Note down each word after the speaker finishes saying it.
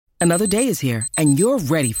Another day is here, and you're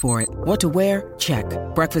ready for it. What to wear? Check.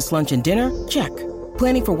 Breakfast, lunch, and dinner? Check.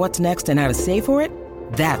 Planning for what's next and how to save for it?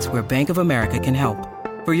 That's where Bank of America can help.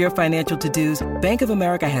 For your financial to-dos, Bank of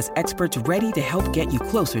America has experts ready to help get you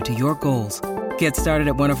closer to your goals. Get started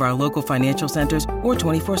at one of our local financial centers or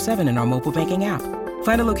 24/7 in our mobile banking app.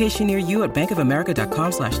 Find a location near you at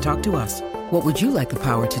bankofamerica.com/talktous. What would you like the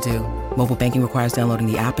power to do? Mobile banking requires downloading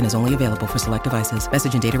the app and is only available for select devices.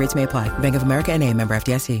 Message and data rates may apply. Bank of America N.A., member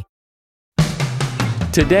FDIC.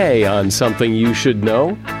 Today on Something You Should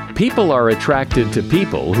Know, people are attracted to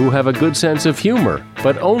people who have a good sense of humor,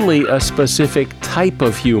 but only a specific type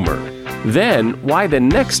of humor. Then, why the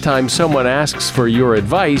next time someone asks for your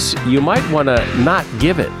advice, you might want to not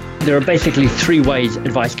give it. There are basically three ways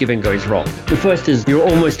advice giving goes wrong. The first is you're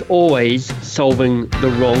almost always solving the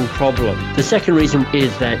wrong problem. The second reason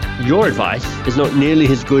is that your advice is not nearly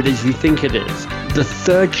as good as you think it is. The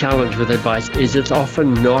third challenge with advice is it's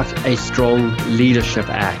often not a strong leadership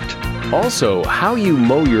act. Also, how you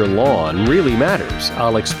mow your lawn really matters.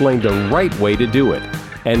 I'll explain the right way to do it.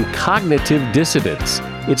 And cognitive dissonance.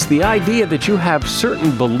 It's the idea that you have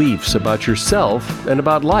certain beliefs about yourself and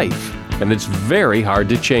about life, and it's very hard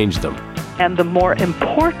to change them. And the more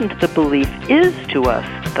important the belief is to us,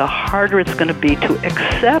 the harder it's going to be to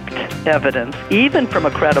accept evidence, even from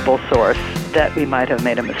a credible source, that we might have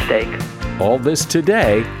made a mistake. All this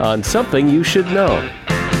today on Something You Should Know.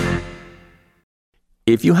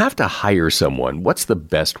 If you have to hire someone, what's the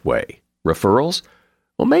best way? Referrals?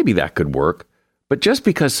 Well, maybe that could work. But just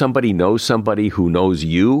because somebody knows somebody who knows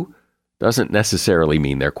you doesn't necessarily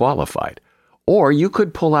mean they're qualified. Or you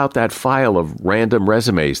could pull out that file of random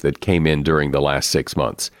resumes that came in during the last 6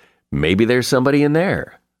 months. Maybe there's somebody in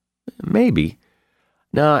there. Maybe.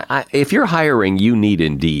 Now, if you're hiring, you need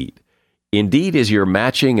Indeed. Indeed is your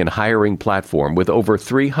matching and hiring platform with over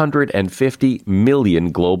 350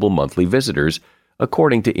 million global monthly visitors,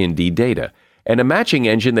 according to Indeed data, and a matching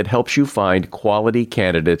engine that helps you find quality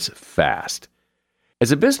candidates fast.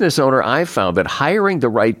 As a business owner, I've found that hiring the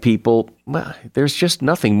right people, well, there's just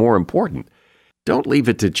nothing more important. Don't leave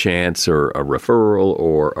it to chance or a referral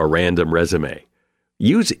or a random resume.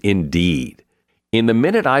 Use Indeed. In the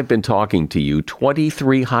minute I've been talking to you,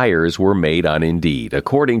 23 hires were made on Indeed,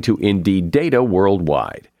 according to Indeed data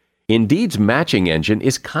worldwide. Indeed's matching engine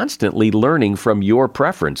is constantly learning from your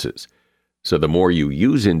preferences. So the more you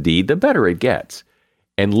use Indeed, the better it gets.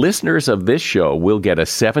 And listeners of this show will get a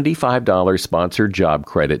 $75 sponsored job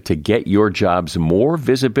credit to get your jobs more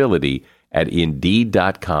visibility at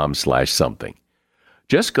Indeed.com/something.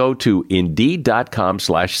 Just go to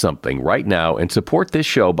Indeed.com/something right now and support this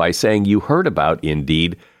show by saying you heard about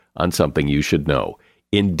Indeed on Something You Should Know.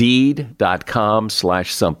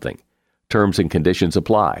 Indeed.com/something. Terms and conditions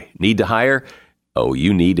apply. Need to hire? Oh,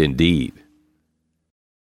 you need Indeed.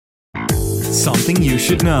 Something you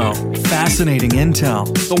should know. Fascinating intel,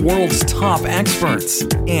 the world's top experts,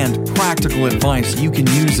 and practical advice you can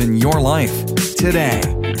use in your life. Today,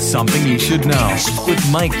 Something You Should Know with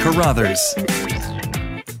Mike Carruthers.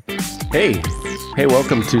 Hey,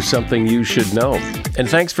 welcome to Something You Should Know. And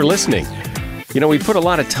thanks for listening. You know, we put a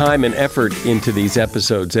lot of time and effort into these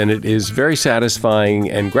episodes, and it is very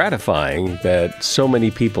satisfying and gratifying that so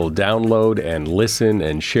many people download and listen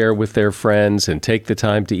and share with their friends and take the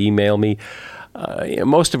time to email me.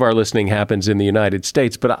 Most of our listening happens in the United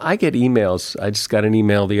States, but I get emails. I just got an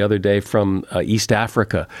email the other day from East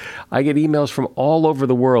Africa. I get emails from all over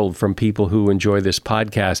the world from people who enjoy this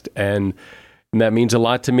podcast, and that means a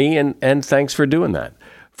lot to me, and thanks for doing that.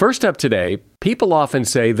 First up today, people often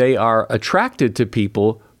say they are attracted to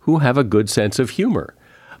people who have a good sense of humor.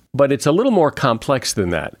 But it's a little more complex than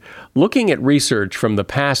that. Looking at research from the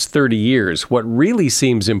past 30 years, what really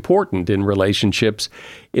seems important in relationships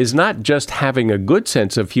is not just having a good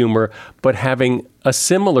sense of humor, but having a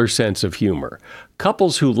similar sense of humor.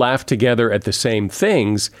 Couples who laugh together at the same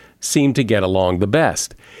things seem to get along the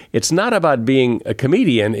best. It's not about being a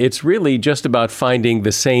comedian, it's really just about finding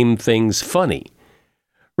the same things funny.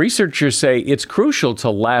 Researchers say it's crucial to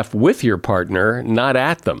laugh with your partner, not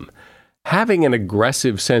at them. Having an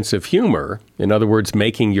aggressive sense of humor, in other words,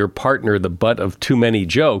 making your partner the butt of too many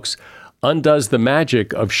jokes, undoes the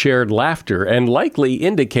magic of shared laughter and likely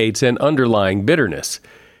indicates an underlying bitterness.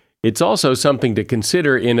 It's also something to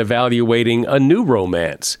consider in evaluating a new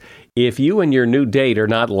romance. If you and your new date are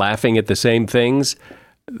not laughing at the same things,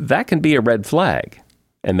 that can be a red flag.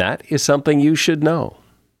 And that is something you should know.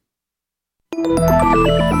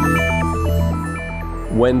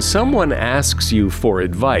 When someone asks you for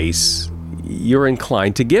advice, you're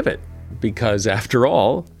inclined to give it because, after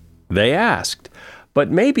all, they asked.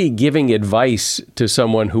 But maybe giving advice to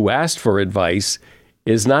someone who asked for advice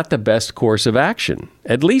is not the best course of action,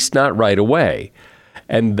 at least not right away.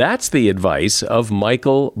 And that's the advice of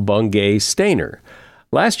Michael Bungay Stanier.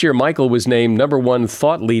 Last year, Michael was named #1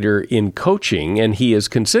 thought leader in coaching, and he is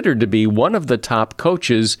considered to be one of the top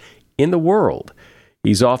coaches in the world.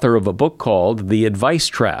 He's author of a book called The Advice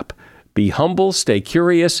Trap: Be Humble, Stay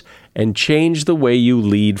Curious, and Change the Way You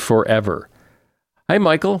Lead Forever. Hi,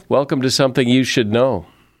 Michael. Welcome to Something You Should Know.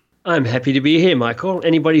 I'm happy to be here, Michael.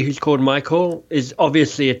 Anybody who's called Michael is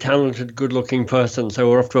obviously a talented, good-looking person, so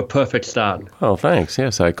we're off to a perfect start. Oh, thanks.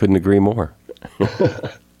 Yes, I couldn't agree more.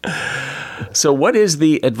 So what is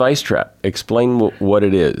the advice trap? Explain what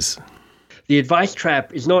it is. The advice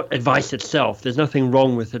trap is not advice itself. There's nothing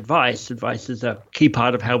wrong with advice. Advice is a key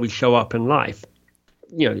part of how we show up in life.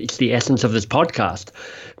 You know, it's the essence of this podcast.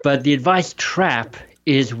 But the advice trap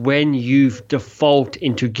is when you default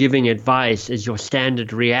into giving advice as your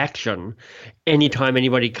standard reaction anytime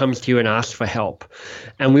anybody comes to you and asks for help.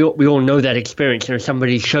 And we all know that experience. You know,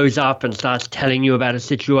 somebody shows up and starts telling you about a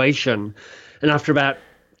situation, and after about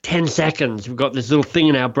 10 seconds, we've got this little thing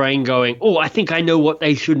in our brain going, oh, I think I know what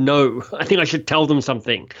they should know. I think I should tell them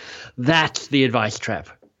something. That's the advice trap.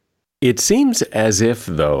 It seems as if,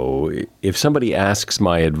 though, if somebody asks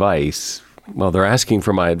my advice, well, they're asking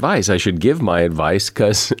for my advice. I should give my advice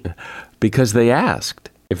because they asked.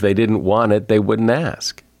 If they didn't want it, they wouldn't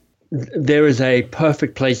ask. There is a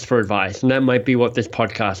perfect place for advice, and that might be what this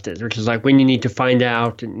podcast is, which is like when you need to find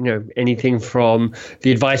out, you know, anything from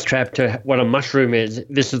the advice trap to what a mushroom is,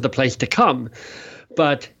 this is the place to come.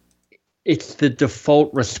 But it's the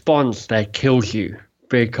default response that kills you,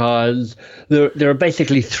 because there are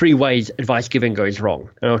basically 3 ways advice giving goes wrong.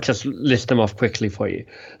 And I'll just list them off quickly for you.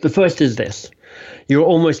 The first is this. You're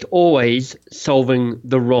almost always solving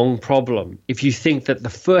the wrong problem if you think that the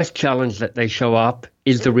first challenge that they show up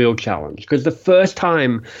is the real challenge. Because the first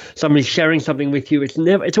time somebody's sharing something with you,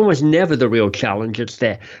 it's almost never the real challenge. It's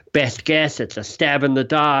their best guess. It's a stab in the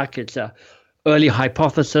dark. It's a early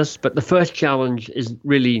hypothesis. But the first challenge is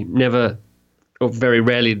really never, or very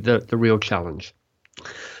rarely, the real challenge.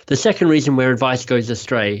 The second reason where advice goes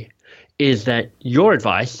astray is that your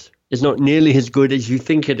advice is not nearly as good as you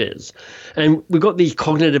think it is. And we've got these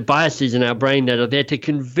cognitive biases in our brain that are there to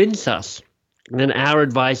convince us that our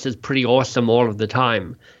advice is pretty awesome all of the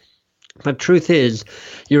time. But truth is,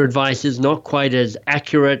 your advice is not quite as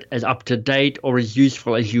accurate, as up-to-date, or as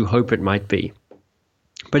useful as you hope it might be.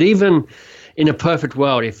 But even in a perfect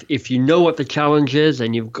world, if you know what the challenge is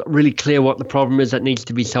and you've got really clear what the problem is that needs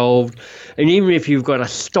to be solved, and even if you've got a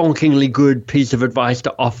stonkingly good piece of advice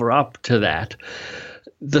to offer up to that,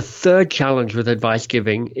 the third challenge with advice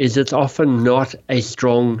giving is it's often not a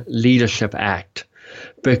strong leadership act,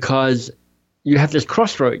 because you have this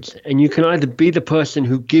crossroads, and you can either be the person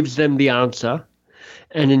who gives them the answer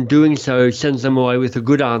and in doing so sends them away with a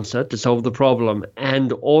good answer to solve the problem,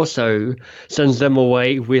 and also sends them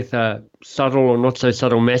away with a subtle or not so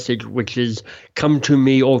subtle message, which is come to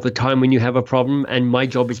me all the time when you have a problem, and my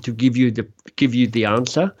job is to give you the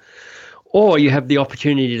answer. Or you have the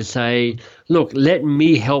opportunity to say, look, let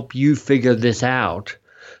me help you figure this out,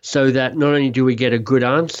 so that not only do we get a good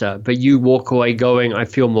answer, but you walk away going, I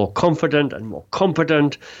feel more confident and more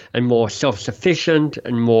competent and more self-sufficient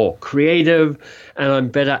and more creative, and I'm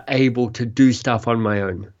better able to do stuff on my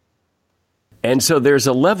own. And so there's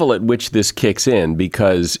a level at which this kicks in,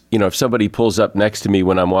 because, you know, if somebody pulls up next to me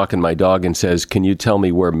when I'm walking my dog and says, can you tell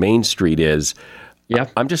me where Main Street is? Yeah.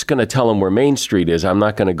 I'm just going to tell them where Main Street is. I'm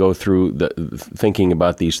not going to go through thinking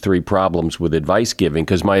about these 3 problems with advice giving,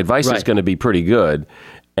 because my advice is going to be pretty good.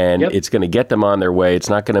 And it's going to get them on their way. It's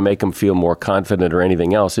not going to make them feel more confident or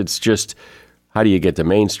anything else. It's just, how do you get to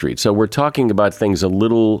Main Street? So we're talking about things a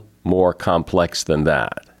little more complex than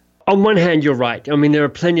that. On one hand, you're right. I mean, there are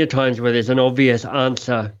plenty of times where there's an obvious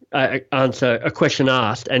answer, a question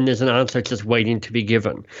asked, and there's an answer just waiting to be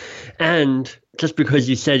given. And just because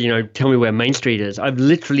you said, you know, tell me where Main Street is, I've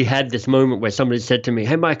literally had this moment where somebody said to me,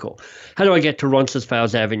 hey, Michael, how do I get to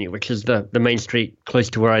Roncesvalles Avenue, which is the main street close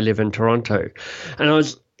to where I live in Toronto? And I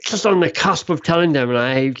was just on the cusp of telling them, and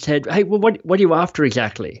I said, hey, well, what are you after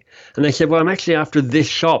exactly? And they said, well, I'm actually after this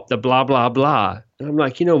shop, the blah, blah, blah. And I'm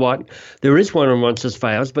like, you know what? There is one on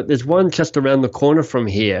Roncesvalles, but there's one just around the corner from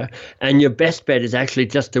here, and your best bet is actually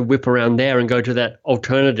just to whip around there and go to that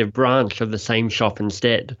alternative branch of the same shop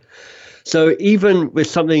instead. So even with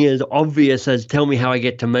something as obvious as tell me how I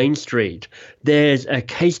get to Main Street, there's a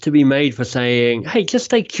case to be made for saying, hey, just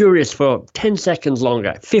stay curious for 10 seconds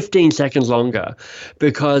longer, 15 seconds longer,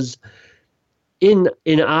 because in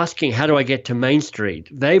asking how do I get to Main Street,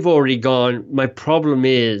 they've already gone,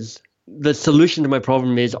 the solution to my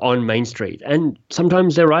problem is on Main Street. And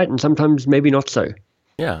sometimes they're right and sometimes maybe not so.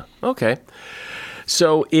 Yeah. Okay.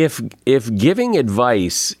 So if giving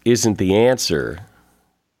advice isn't the answer,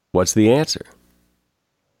 what's the answer?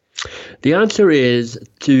 The answer is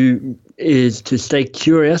to stay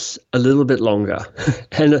curious a little bit longer.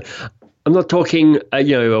 And I'm not talking,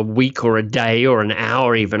 a week or a day or an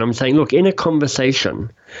hour even. I'm saying, look, in a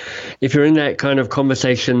conversation, if you're in that kind of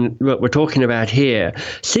conversation what we're talking about here,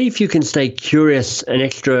 see if you can stay curious an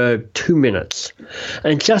extra 2 minutes.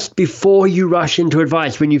 And just before you rush into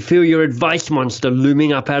advice, when you feel your advice monster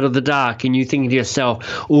looming up out of the dark and you think to yourself,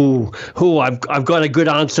 I've got a good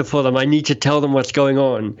answer for them. I need to tell them what's going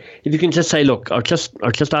on. If you can just say, look, I'll just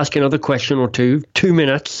ask another question or 2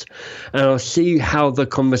 minutes, and I'll see how the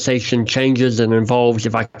conversation changes and evolves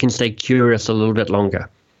if I can stay curious a little bit longer.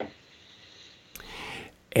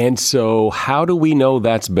 And so how do we know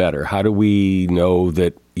that's better? How do we know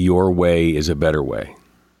that your way is a better way?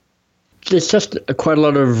 There's just quite a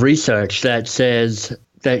lot of research that says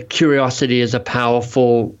that curiosity is a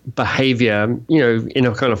powerful behavior, in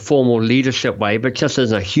a kind of formal leadership way, but just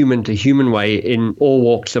as a human-to-human way in all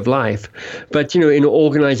walks of life. But, in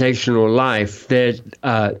organizational life, there's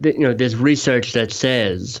research that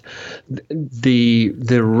says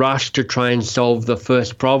the rush to try and solve the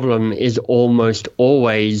first problem is almost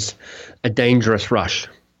always a dangerous rush.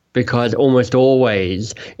 Because almost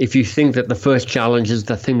always, if you think that the first challenge is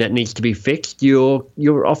the thing that needs to be fixed, you're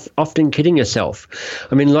often kidding yourself.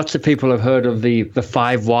 I mean, lots of people have heard of the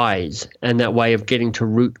 5 whys and that way of getting to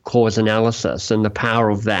root cause analysis and the power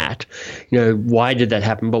of that. Why did that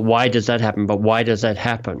happen? But why does that happen? But why does that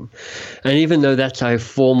happen? And even though that's a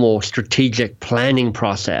formal strategic planning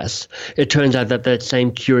process, it turns out that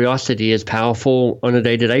same curiosity is powerful on a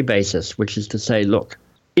day-to-day basis, which is to say, look,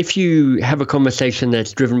 if you have a conversation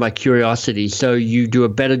that's driven by curiosity, so you do a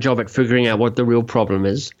better job at figuring out what the real problem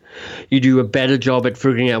is, you do a better job at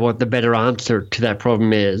figuring out what the better answer to that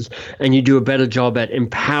problem is, and you do a better job at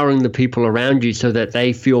empowering the people around you so that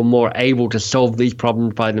they feel more able to solve these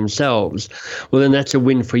problems by themselves, well, then that's a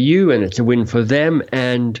win for you and it's a win for them.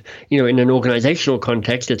 And, in an organizational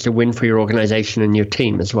context, it's a win for your organization and your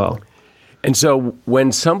team as well. And so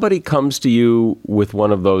when somebody comes to you with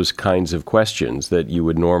one of those kinds of questions that you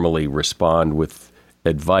would normally respond with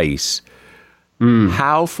advice,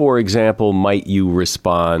 how, for example, might you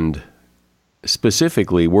respond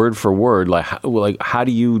specifically, word for word? Like how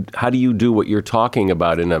do you do what you're talking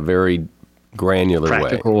about in a very granular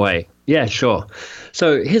practical way? Yeah, sure.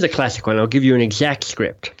 So here's a classic one. I'll give you an exact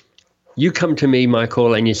script. You come to me,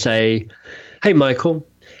 Michael, and you say, "Hey, Michael,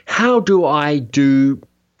 how do I do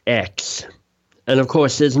X?" And of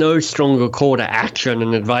course, there's no stronger call to action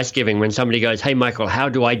and advice giving when somebody goes, "Hey, Michael, how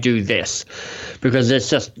do I do this?" Because it's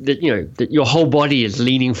just that, that your whole body is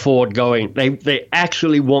leaning forward going, they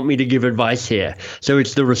actually want me to give advice here. So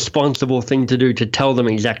it's the responsible thing to do to tell them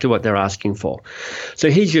exactly what they're asking for. So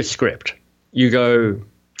here's your script. You go,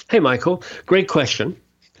 "Hey, Michael, great question.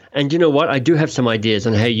 And you know what? I do have some ideas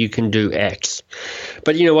on how you can do X.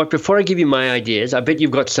 But you know what? Before I give you my ideas, I bet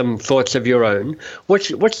you've got some thoughts of your own. What's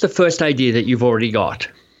the first idea that you've already got?"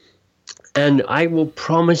 And I will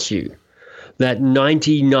promise you that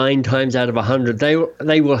 99 times out of 100,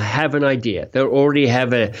 they will have an idea. They'll already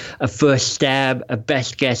have a first stab, a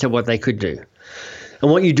best guess at what they could do.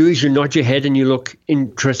 And what you do is you nod your head and you look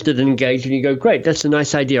interested and engaged and you go, "Great, that's a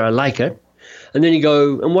nice idea. I like it." And then you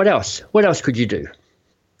go, "And what else? What else could you do?"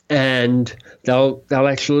 And they'll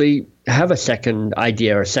actually have a second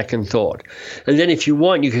idea, a second thought. And then if you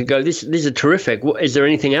want, you could go, this is terrific. Is there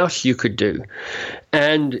anything else you could do?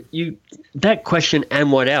 And that question,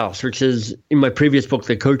 "and what else?" which is in my previous book,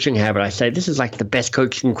 The Coaching Habit, I say this is like the best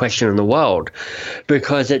coaching question in the world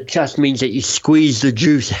because it just means that you squeeze the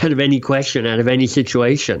juice out of any question, out of any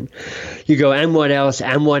situation. You go, "And what else?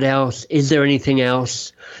 And what else? Is there anything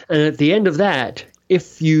else?" And at the end of that,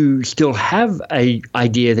 if you still have an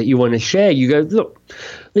idea that you want to share, you go, "Look,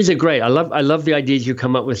 these are great. I love the ideas you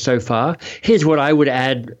come up with so far. Here's what I would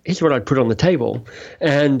add. Here's what I'd put on the table.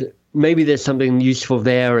 And maybe there's something useful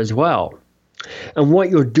there as well." And what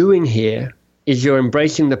you're doing here is you're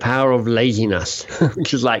embracing the power of laziness,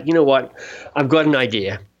 which is like, you know what? I've got an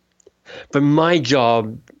idea, but my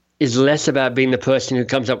job is less about being the person who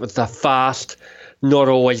comes up with the fast, not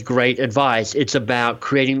always great advice. It's about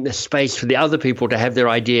creating the space for the other people to have their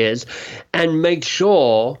ideas and make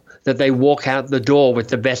sure that they walk out the door with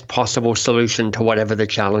the best possible solution to whatever the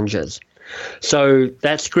challenge is. So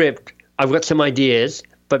that script, I've got some ideas,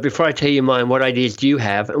 but before I tell you mine, what ideas do you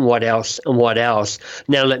have and what else and what else?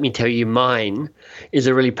 Now let me tell you mine is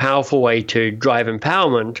a really powerful way to drive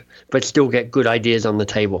empowerment, but still get good ideas on the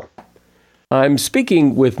table. I'm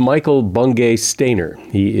speaking with Michael Bungay Stayner.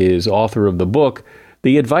 He is author of the book,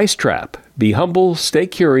 The Advice Trap. Be humble, stay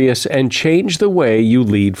curious, and change the way you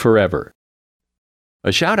lead forever.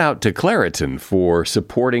 A shout out to Claritin for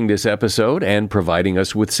supporting this episode and providing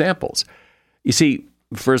us with samples. You see,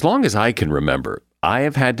 for as long as I can remember, I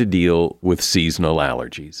have had to deal with seasonal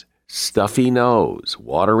allergies. Stuffy nose,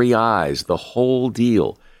 watery eyes, the whole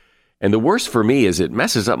deal. And the worst for me is it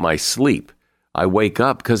messes up my sleep. I wake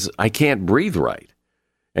up because I can't breathe right.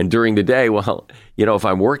 And during the day, well, if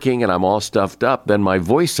I'm working and I'm all stuffed up, then my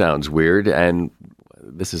voice sounds weird, and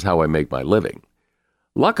this is how I make my living.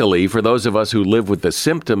 Luckily, for those of us who live with the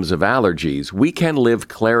symptoms of allergies, we can live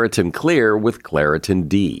Claritin Clear with Claritin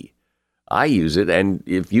D. I use it, and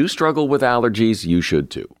if you struggle with allergies, you should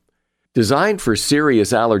too. Designed for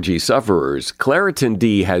serious allergy sufferers, Claritin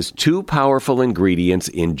D has 2 powerful ingredients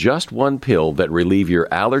in just one pill that relieve your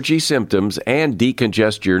allergy symptoms and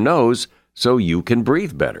decongest your nose so you can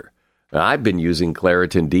breathe better. Now, I've been using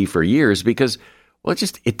Claritin D for years because,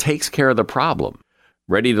 it takes care of the problem.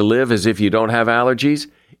 Ready to live as if you don't have allergies?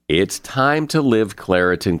 It's time to live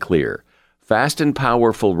Claritin Clear. Fast and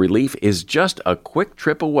powerful relief is just a quick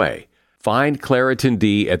trip away. Find Claritin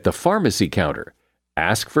D at the pharmacy counter.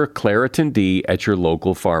 Ask for Claritin D at your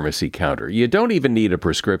local pharmacy counter. You don't even need a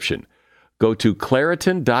prescription. Go to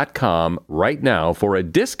Claritin.com right now for a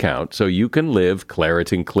discount so you can live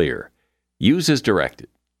Claritin Clear. Use as directed.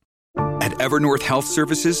 At Evernorth Health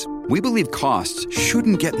Services, we believe costs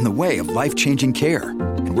shouldn't get in the way of life-changing care,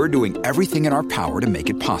 and we're doing everything in our power to make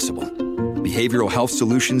it possible. Behavioral health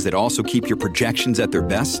solutions that also keep your projections at their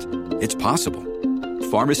best? It's possible.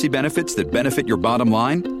 Pharmacy benefits that benefit your bottom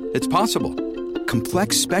line? It's possible.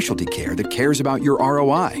 Complex specialty care that cares about your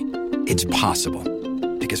ROI? It's possible.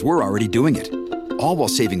 Because we're already doing it. All while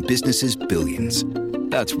saving businesses billions.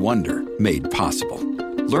 That's Wonder made possible.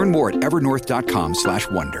 Learn more at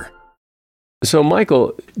evernorth.com/wonder. So,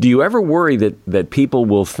 Michael, do you ever worry that people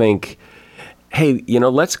will think, hey,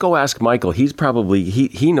 let's go ask Michael. He's probably,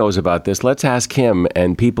 he knows about this. Let's ask him.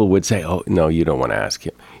 And people would say, oh, no, you don't want to ask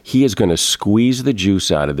him. He is going to squeeze the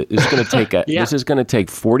juice out of it. It's going to take This is going to take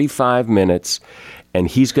 45 minutes, and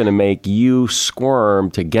he's going to make you squirm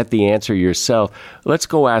to get the answer yourself. Let's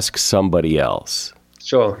go ask somebody else.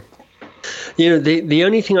 Sure. The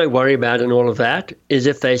only thing I worry about in all of that is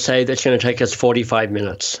if they say that's going to take us 45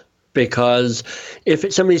 minutes. Because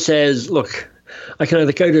if somebody says, look, I can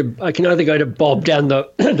either go to Bob down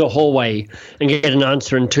the hallway and get an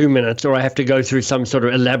answer in 2 minutes, or I have to go through some sort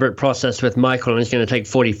of elaborate process with Michael and it's going to take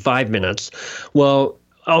 45 minutes. Well,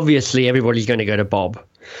 obviously everybody's going to go to Bob.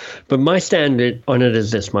 But my standard on it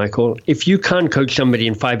is this, Michael. If you can't coach somebody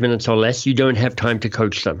in 5 minutes or less, you don't have time to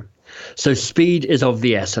coach them. So speed is of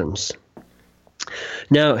the essence.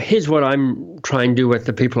 Now, here's what I'm trying to do with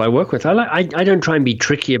the people I work with. I don't try and be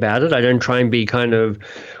tricky about it. I don't try and be kind of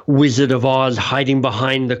Wizard of Oz, hiding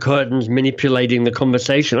behind the curtains, manipulating the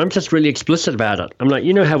conversation. I'm just really explicit about it. I'm like,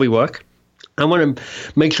 you know how we work. I want to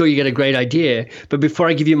make sure you get a great idea. But before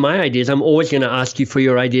I give you my ideas, I'm always going to ask you for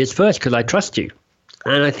your ideas first because I trust you.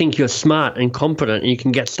 And I think you're smart and competent and you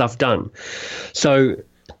can get stuff done. So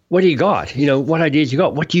what do you got? What ideas you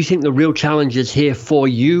got? What do you think the real challenge is here for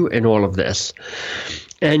you in all of this?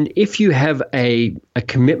 And if you have a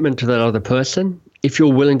commitment to that other person, if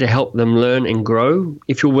you're willing to help them learn and grow,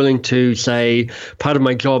 if you're willing to say, part of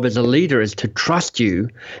my job as a leader is to trust you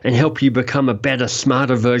and help you become a better,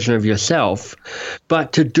 smarter version of yourself,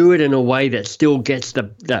 but to do it in a way that still gets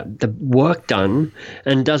the work done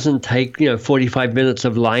and doesn't take 45 minutes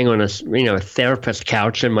of lying on a therapist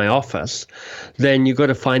couch in my office, then you've got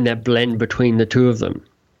to find that blend between the two of them.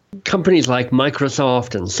 Companies like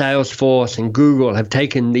Microsoft and Salesforce and Google have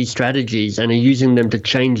taken these strategies and are using them to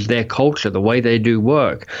change their culture, the way they do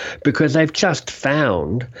work, because they've just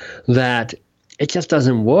found that it just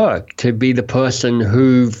doesn't work to be the person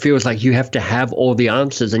who feels like you have to have all the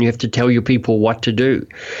answers and you have to tell your people what to do.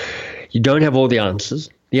 You don't have all the answers.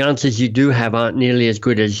 The answers you do have aren't nearly as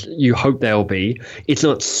good as you hope they'll be. It's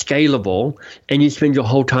not scalable, and you spend your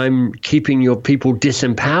whole time keeping your people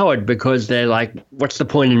disempowered because they're like, what's the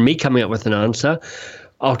point in me coming up with an answer?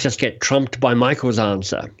 I'll just get trumped by Michael's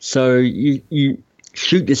answer. So you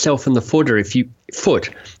shoot yourself in the foot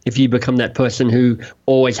if you become that person who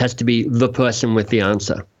always has to be the person with the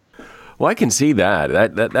answer. Well, I can see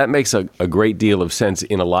that. That makes a great deal of sense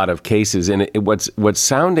in a lot of cases. And what's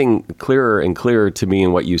sounding clearer and clearer to me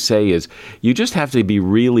in what you say is you just have to be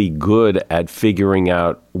really good at figuring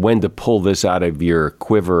out when to pull this out of your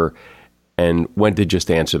quiver and when to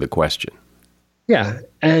just answer the question. Yeah,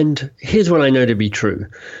 and here's what I know to be true.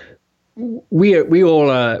 We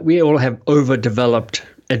all have overdeveloped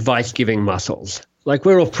advice-giving muscles. Like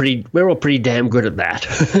we're all pretty damn good at that.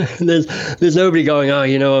 There's nobody going,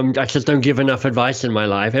 I just don't give enough advice in my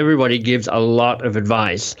life. Everybody gives a lot of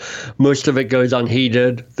advice. Most of it goes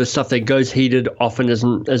unheeded. The stuff that goes heeded often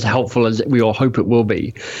isn't as helpful as we all hope it will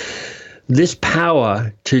be. This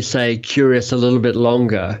power to stay curious a little bit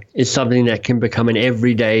longer is something that can become an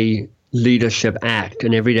everyday leadership act,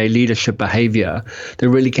 an everyday leadership behavior that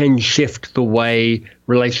really can shift the way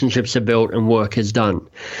relationships are built and work is done.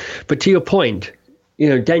 But to your point,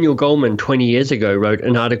 Daniel Goleman 20 years ago wrote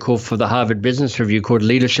an article for the Harvard Business Review called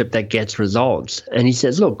Leadership That Gets Results. And he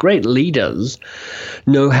says, look, great leaders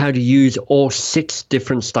know how to use all 6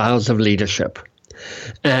 different styles of leadership.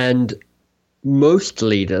 And most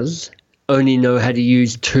leaders only know how to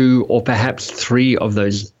use 2 or perhaps 3 of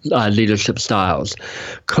those leadership styles.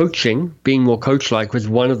 Coaching, being more coach-like, was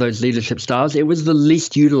one of those leadership styles. It was the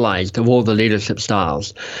least utilized of all the leadership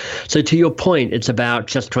styles. So to your point, it's about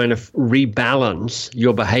just trying to rebalance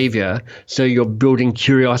your behavior so you're building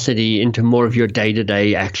curiosity into more of your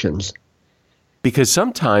day-to-day actions. Because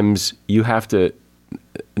sometimes you have to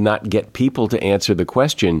not get people to answer the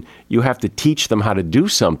question. You have to teach them how to do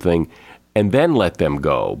something and then let them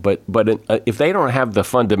go. But if they don't have the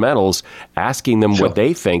fundamentals, asking them what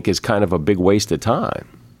they think is kind of a big waste of time.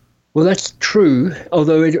 Well, that's true,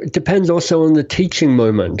 although it depends also on the teaching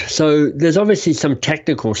moment. So there's obviously some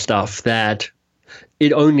technical stuff that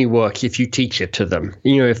it only works if you teach it to them.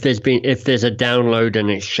 If there's a download and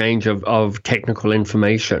exchange of technical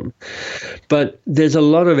information. But there's a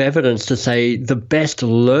lot of evidence to say the best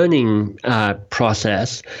learning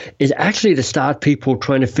process is actually to start people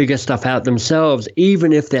trying to figure stuff out themselves,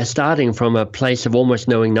 even if they're starting from a place of almost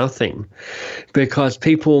knowing nothing, because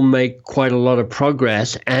people make quite a lot of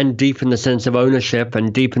progress and deepen the sense of ownership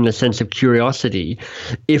and deepen the sense of curiosity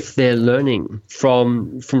if they're learning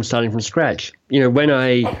from starting from scratch. When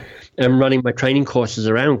I am running my training courses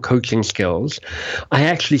around coaching skills, I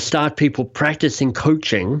actually start people practicing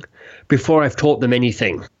coaching before I've taught them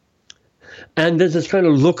anything. And there's this kind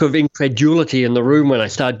of look of incredulity in the room when I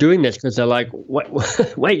start doing this, because they're like,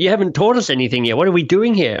 wait, you haven't taught us anything yet. What are we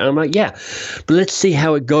doing here? And I'm like, yeah, but let's see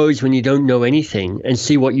how it goes when you don't know anything and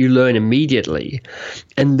see what you learn immediately.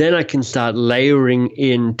 And then I can start layering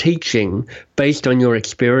in teaching based on your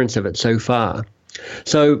experience of it so far.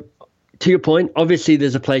 So to your point, obviously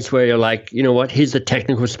there's a place where you're like, you know what, here's the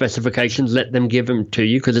technical specifications, let them give them to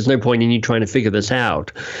you, because there's no point in you trying to figure this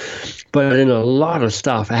out. But in a lot of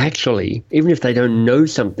stuff, actually, even if they don't know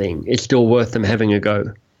something, it's still worth them having a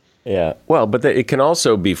go. Yeah, well, but it can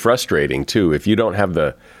also be frustrating, too, if you don't have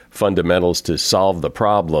the fundamentals to solve the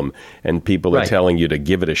problem and people are telling you to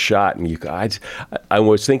give it a shot. And I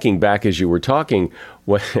was thinking back as you were talking,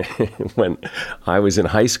 when I was in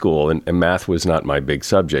high school, and math was not my big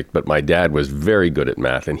subject, but my dad was very good at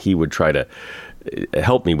math, and he would try to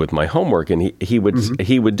help me with my homework, and he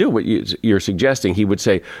would do what you're suggesting. He would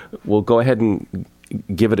say, well, go ahead and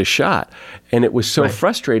give it a shot. And it was so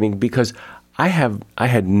frustrating because I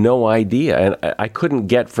had no idea, and I couldn't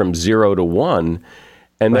get from 0 to 1,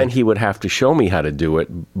 and then he would have to show me how to do it,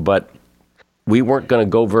 but we weren't going to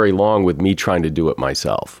go very long with me trying to do it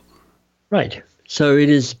myself. Right. So it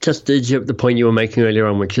is just the point you were making earlier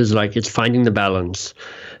on, which is like it's finding the balance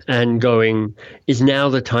and going, is now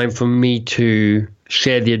the time for me to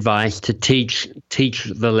share the advice, to teach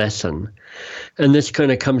the lesson? And this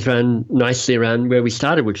kind of comes around nicely around where we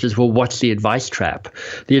started, which is, well, what's the advice trap?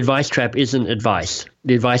 The advice trap isn't advice.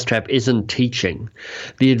 The advice trap isn't teaching.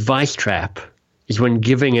 The advice trap is when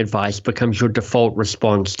giving advice becomes your default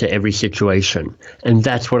response to every situation. And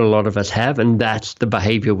that's what a lot of us have, and that's the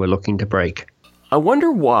behavior we're looking to break. I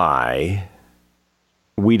wonder why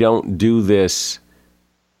we don't do this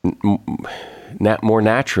more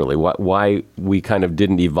naturally, why we kind of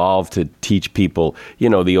didn't evolve to teach people,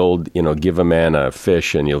 the old, give a man a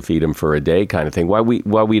fish and you'll feed him for a day kind of thing. Why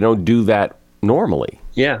we don't do that normally?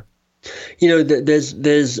 Yeah.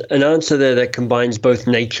 There's an answer there that combines both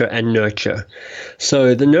nature and nurture.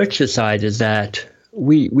 So the nurture side is that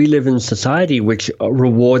we live in society which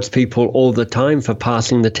rewards people all the time for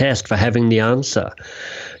passing the test, for having the answer.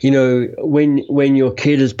 When your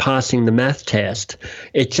kid is passing the math test,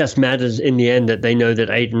 it just matters in the end that they know that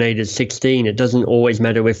 8 and 8 is 16. It doesn't always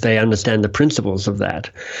matter if they understand the principles of that.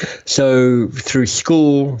 So through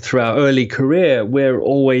school, through our early career, we're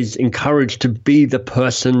always encouraged to be the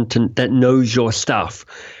person that knows your stuff.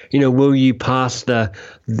 Will you pass the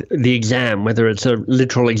exam, whether it's a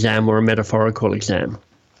literal exam or a metaphorical exam?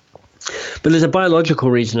 But there's a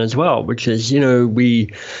biological reason as well, which is,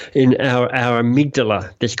 we, in our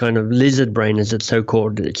amygdala, this kind of lizard brain, as it's so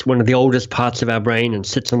called, it's one of the oldest parts of our brain and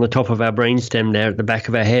sits on the top of our brainstem there at the back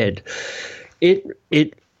of our head. it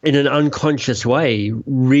in an unconscious way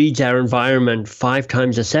reads our environment 5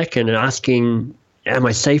 times a second and asking, am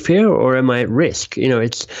I safe here or am I at risk?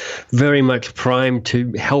 It's very much primed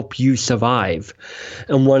to help you survive.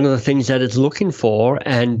 And one of the things that it's looking for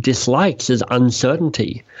and dislikes is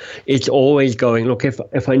uncertainty. It's always going, look,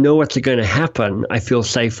 if I know what's going to happen, I feel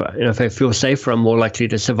safer. And if I feel safer, I'm more likely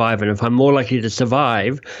to survive. And if I'm more likely to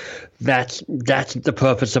survive, that's the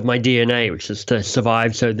purpose of my DNA, which is to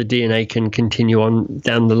survive so the DNA can continue on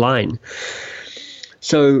down the line.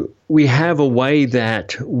 So we have a way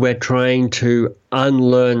that we're trying to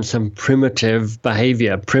unlearn some primitive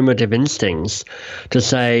behavior, primitive instincts, to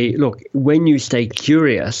say, look, when you stay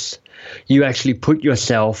curious, you actually put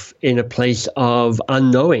yourself in a place of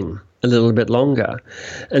unknowing a little bit longer.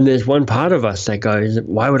 And there's one part of us that goes,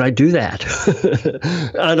 why would I do that?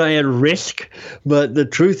 Aren't I at risk? But the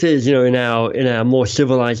truth is, in our more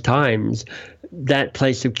civilized times, that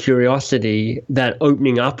place of curiosity, that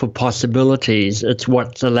opening up of possibilities, it's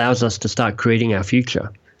what allows us to start creating our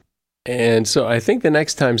future. And so I think the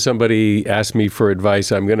next time somebody asks me for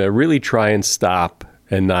advice, I'm going to really try and stop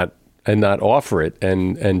and not offer it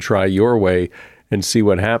and try your way and see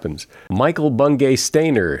what happens. Michael Bungay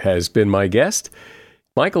Stayner has been my guest.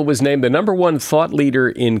 Michael was named the #1 thought leader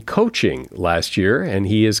in coaching last year, and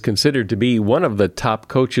he is considered to be one of the top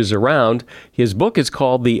coaches around. His book is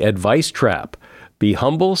called The Advice Trap. Be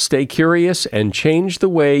humble, stay curious, and change the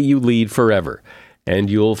way you lead forever. And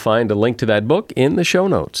you'll find a link to that book in the show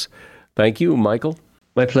notes. Thank you, Michael.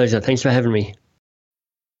 My pleasure. Thanks for having me.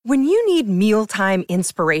 When you need mealtime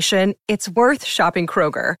inspiration, it's worth shopping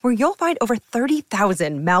Kroger, where you'll find over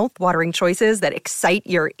 30,000 mouth-watering choices that excite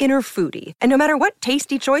your inner foodie. And no matter what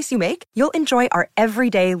tasty choice you make, you'll enjoy our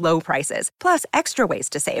everyday low prices, plus extra ways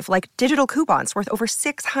to save, like digital coupons worth over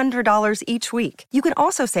 $600 each week. You can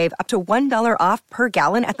also save up to $1 off per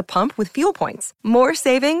gallon at the pump with fuel points. More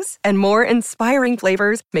savings and more inspiring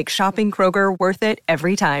flavors make shopping Kroger worth it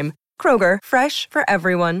every time. Kroger, fresh for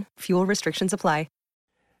everyone. Fuel restrictions apply.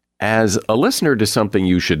 As a listener to Something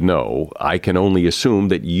You Should Know, I can only assume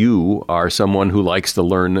that you are someone who likes to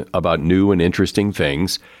learn about new and interesting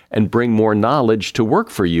things and bring more knowledge to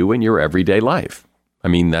work for you in your everyday life. I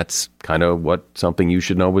mean, that's kind of what Something You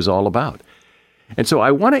Should Know is all about. And so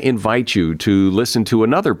I want to invite you to listen to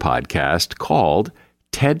another podcast called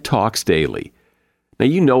TED Talks Daily. Now,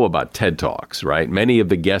 you know about TED Talks, right? Many of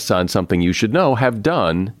the guests on Something You Should Know have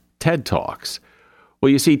done TED Talks. Well,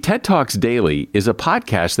 you see, TED Talks Daily is a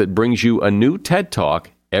podcast that brings you a new TED Talk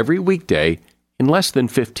every weekday in less than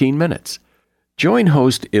 15 minutes. Join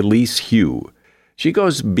host Elise Hu. She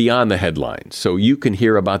goes beyond the headlines so you can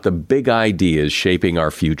hear about the big ideas shaping our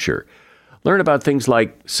future. Learn about things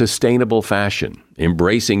like sustainable fashion,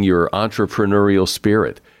 embracing your entrepreneurial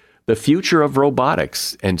spirit, the future of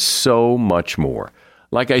robotics, and so much more.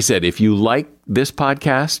 Like I said, if you like this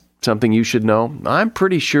podcast, Something You Should Know, I'm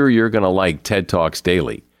pretty sure you're going to like TED Talks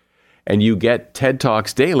Daily. And you get TED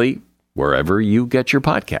Talks Daily wherever you get your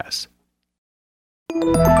podcasts.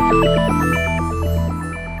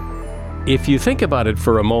 If you think about it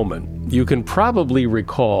for a moment, you can probably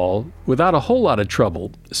recall, without a whole lot of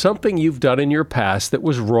trouble, something you've done in your past that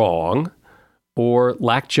was wrong, or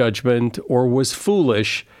lacked judgment, or was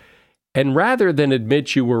foolish. And rather than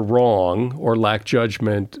admit you were wrong, or lacked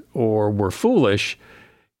judgment, or were foolish,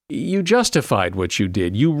 you justified what you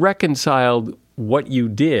did. You reconciled what you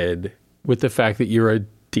did with the fact that you're a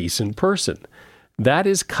decent person. That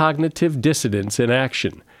is cognitive dissonance in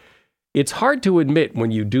action. It's hard to admit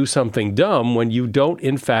when you do something dumb when you don't,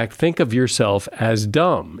 in fact, think of yourself as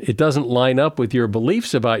dumb. It doesn't line up with your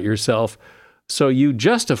beliefs about yourself, so you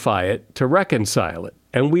justify it to reconcile it.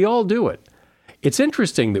 And we all do it. It's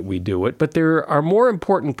interesting that we do it, but there are more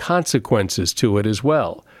important consequences to it as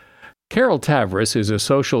well. Carol Tavris is a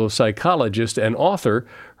social psychologist and author.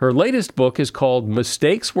 Her latest book is called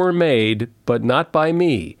Mistakes Were Made, But Not By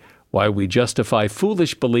Me: Why We Justify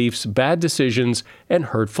Foolish Beliefs, Bad Decisions, and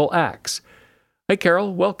Hurtful Acts. Hey,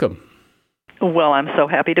 Carol, welcome. Well, I'm so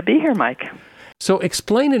happy to be here, Mike. So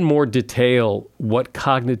explain in more detail what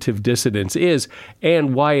cognitive dissonance is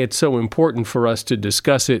and why it's so important for us to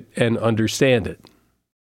discuss it and understand it.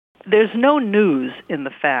 There's no news in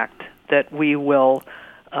the fact that we will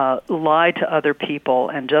lie to other people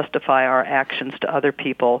and justify our actions to other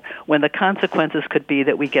people when the consequences could be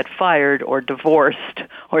that we get fired or divorced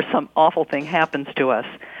or some awful thing happens to us.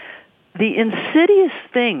 The insidious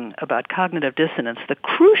thing about cognitive dissonance, the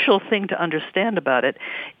crucial thing to understand about it,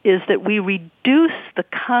 is that we reduce the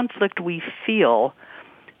conflict we feel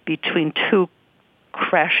between two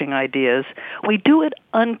crashing ideas. We do it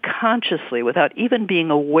unconsciously without even being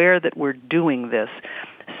aware that we're doing this.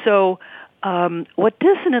 So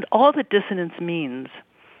all that dissonance means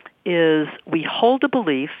is we hold a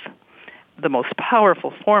belief. The most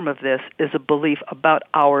powerful form of this is a belief about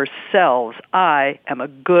ourselves. I am a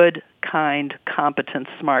good, kind, competent,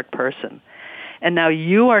 smart person. And now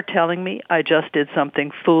you are telling me I just did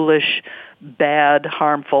something foolish, bad,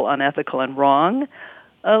 harmful, unethical, and wrong.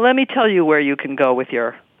 Let me tell you where you can go with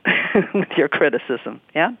your with your criticism.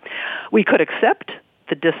 Yeah, we could accept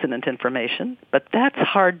the dissonant information, but that's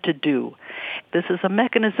hard to do. This is a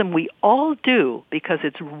mechanism we all do because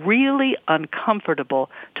it's really uncomfortable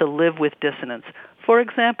to live with dissonance. For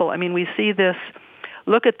example, we see this.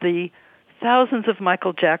 Look at the thousands of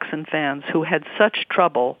Michael Jackson fans who had such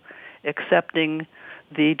trouble accepting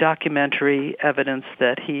the documentary evidence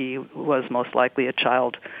that he was most likely a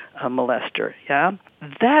child molester. Yeah,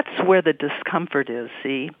 that's where the discomfort is.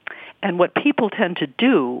 See, and what people tend to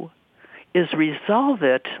do is resolve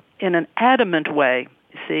it in an adamant way.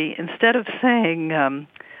 See, instead of saying,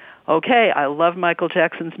 "Okay, I love Michael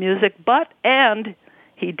Jackson's music, and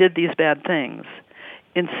he did these bad things."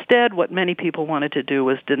 Instead, what many people wanted to do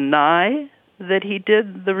was deny that he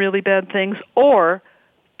did the really bad things, or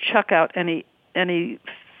chuck out any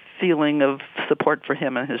feeling of support for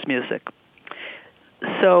him and his music.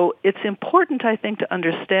 So it's important, I think, to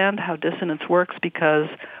understand how dissonance works, because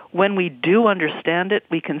when we do understand it,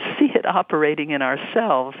 we can see it operating in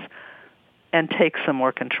ourselves and take some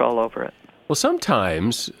more control over it. Well,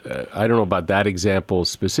 sometimes, I don't know about that example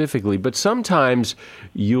specifically, but sometimes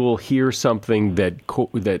you'll hear something that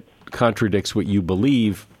contradicts what you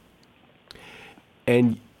believe,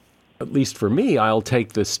 and at least for me, I'll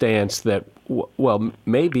take the stance that, well,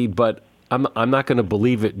 maybe, but I'm not going to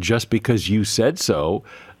believe it just because you said so.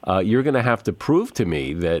 You're going to have to prove to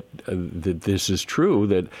me that this is true,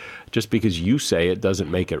 that just because you say it doesn't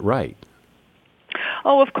make it right.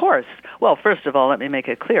 Oh, of course. Well, first of all, let me make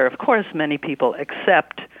it clear. Of course, many people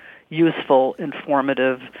accept useful,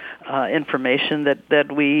 informative information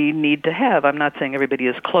that we need to have. I'm not saying everybody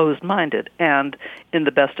is closed-minded. And in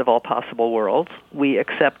the best of all possible worlds, we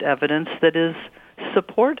accept evidence that is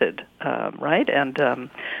supported, right? And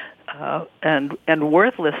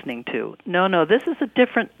worth listening to. No, this is a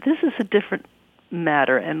different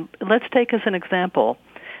matter. And let's take as an example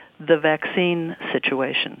the vaccine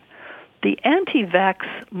situation. The anti-vax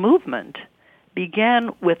movement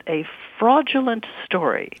began with a fraudulent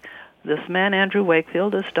story. This man, Andrew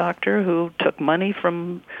Wakefield, this doctor who took money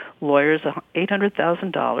from lawyers,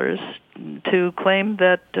 $800,000, to claim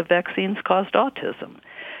that vaccines caused autism.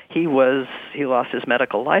 He lost his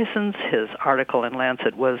medical license. His article in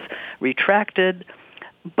Lancet was retracted.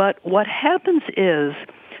 But what happens is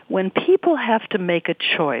when people have to make a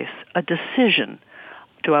choice, a decision,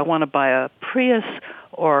 do I want to buy a Prius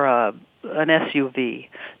or an SUV?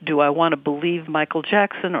 Do I want to believe Michael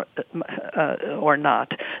Jackson or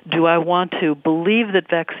not? Do I want to believe that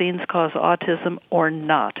vaccines cause autism or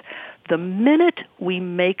not? The minute we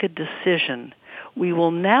make a decision, we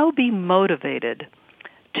will now be motivated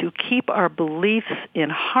to keep our beliefs in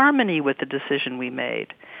harmony with the decision we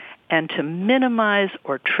made, and to minimize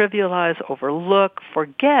or trivialize, overlook,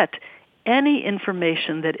 forget any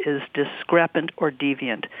information that is discrepant or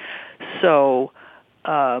deviant. So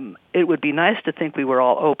it would be nice to think we were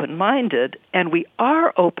all open-minded, and we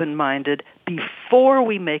are open-minded before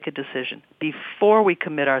we make a decision, before we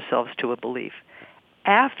commit ourselves to a belief.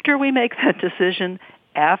 After we make that decision,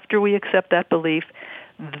 after we accept that belief,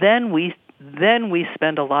 then we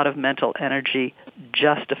spend a lot of mental energy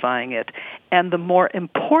justifying it. And the more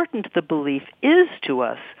important the belief is to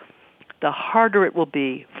us, the harder it will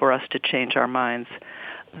be for us to change our minds.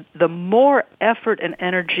 The more effort and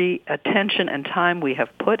energy, attention and time we have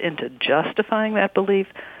put into justifying that belief,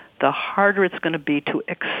 the harder it's going to be to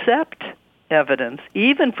accept evidence,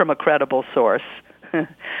 even from a credible source,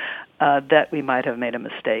 that we might have made a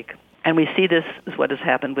mistake. And we see this is what has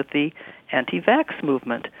happened with the anti-vax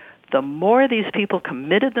movement. The more these people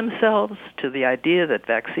committed themselves to the idea that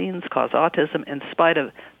vaccines cause autism, in spite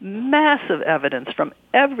of massive evidence from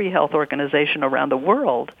every health organization around the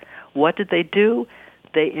world, what did they do?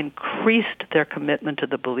 They increased their commitment to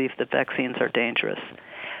the belief that vaccines are dangerous.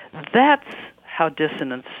 That's how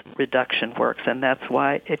dissonance reduction works, and that's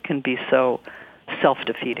why it can be so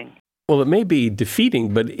self-defeating. Well, it may be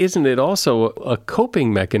defeating, but isn't it also a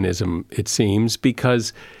coping mechanism, it seems,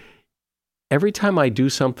 because every time I do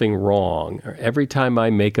something wrong, or every time I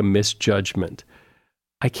make a misjudgment,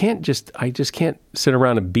 I just can't sit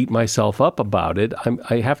around and beat myself up about it.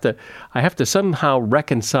 I have to somehow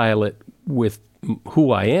reconcile it with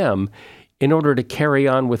who I am in order to carry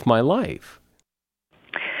on with my life.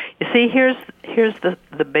 You see, here's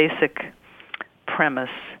the basic premise.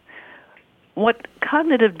 what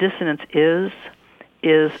cognitive dissonance is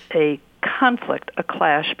a conflict, a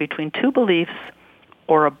clash between two beliefs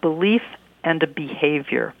or a belief and a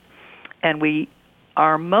behavior. And we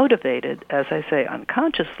are motivated, as I say,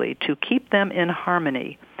 unconsciously, to keep them in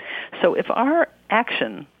harmony. So if our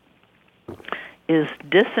action is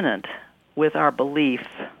dissonant with our belief,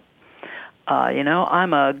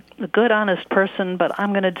 I'm a good, honest person, but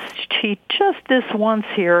I'm going to cheat just this once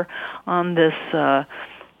here on this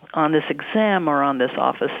exam or on this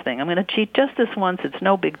office thing. I'm going to cheat just this once. It's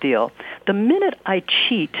no big deal. The minute I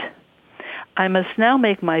cheat, I must now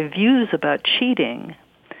make my views about cheating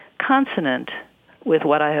consonant with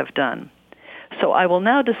what I have done. So I will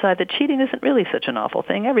now decide that cheating isn't really such an awful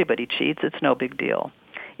thing. Everybody cheats. It's no big deal.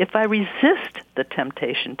 If I resist the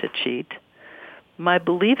temptation to cheat, my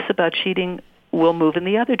beliefs about cheating will move in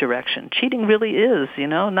the other direction. Cheating really is,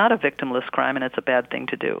 not a victimless crime, and it's a bad thing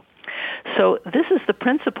to do. So this is the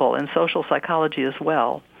principle in social psychology as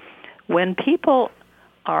well. When people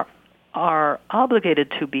are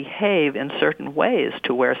obligated to behave in certain ways,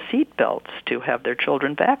 to wear seatbelts, to have their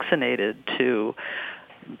children vaccinated, to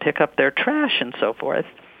pick up their trash and so forth,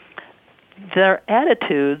 their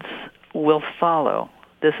attitudes will follow.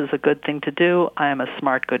 This is a good thing to do. I am a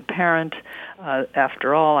smart, good parent.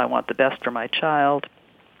 After all, I want the best for my child,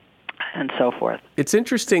 and so forth. It's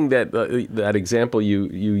interesting that that example you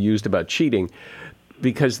used about cheating,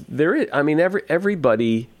 because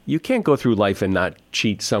everybody, you can't go through life and not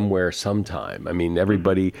cheat somewhere sometime. I mean,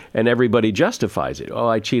 everybody justifies it. Oh,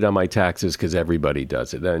 I cheat on my taxes because everybody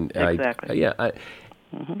does it. And exactly.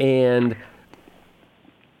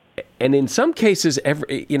 And in some cases,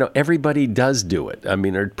 everybody does do it. I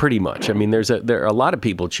mean, or pretty much. I mean, there are a lot of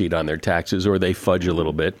people cheat on their taxes, or they fudge a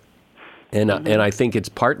little bit. And I think it's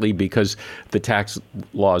partly because the tax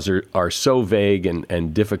laws are so vague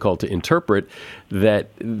and difficult to interpret that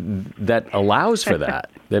allows for that.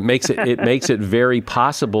 That makes it very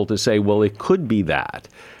possible to say, well, it could be that.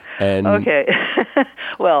 And okay.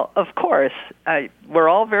 Well, of course, we're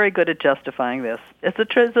all very good at justifying this. It's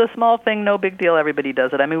a small thing, no big deal, everybody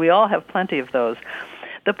does it. I mean, we all have plenty of those.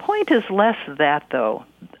 The point is less that, though,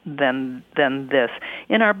 than this.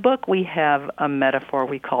 In our book, we have a metaphor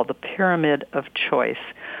we call the pyramid of choice.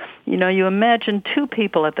 You imagine two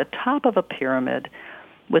people at the top of a pyramid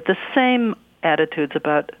with the same attitudes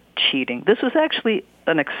about cheating. This was actually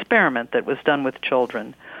an experiment that was done with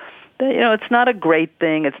children. It's not a great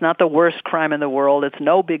thing. It's not the worst crime in the world. It's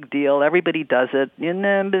no big deal. Everybody does it.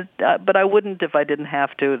 But I wouldn't if I didn't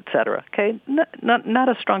have to, etc. Okay? Not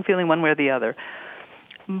a strong feeling one way or the other.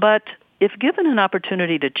 But if given an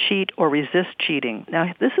opportunity to cheat or resist cheating,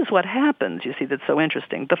 now this is what happens, you see, that's so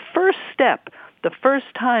interesting. The first step, the first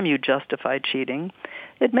time you justify cheating,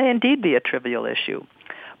 it may indeed be a trivial issue.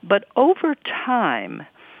 But over time,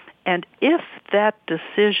 and if that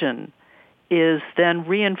decision is then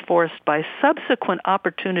reinforced by subsequent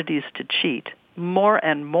opportunities to cheat, more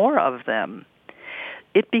and more of them,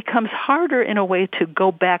 it becomes harder in a way to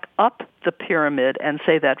go back up the pyramid and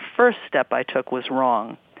say that first step I took was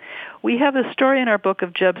wrong. We have a story in our book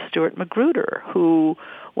of Jeb Stuart Magruder, who,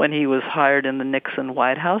 when he was hired in the Nixon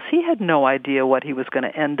White House, he had no idea what he was going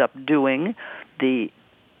to end up doing, the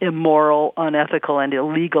immoral, unethical, and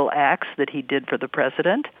illegal acts that he did for the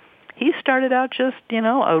president. He started out just,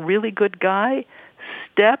 a really good guy,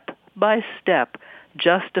 step by step,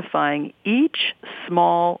 justifying each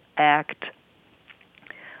small act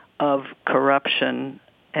of corruption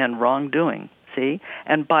and wrongdoing, see?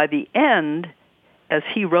 And by the end, as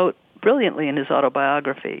he wrote brilliantly in his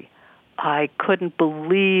autobiography, I couldn't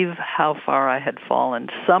believe how far I had fallen.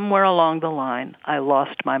 Somewhere along the line, I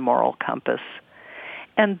lost my moral compass.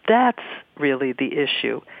 And that's really the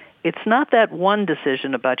issue. It's not that one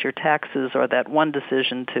decision about your taxes or that one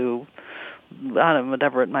decision to, I don't know,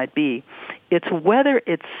 whatever it might be. It's whether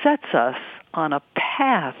it sets us on a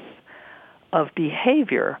path of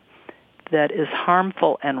behavior that is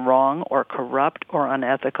harmful and wrong or corrupt or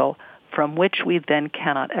unethical, from which we then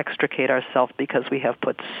cannot extricate ourselves because we have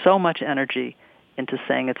put so much energy into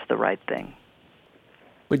saying it's the right thing.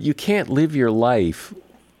 But you can't live your life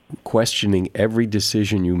questioning every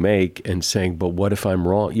decision you make and saying, but what if I'm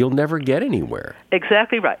wrong? You'll never get anywhere.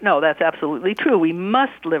 Exactly right. No, that's absolutely true. We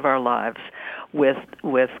must live our lives with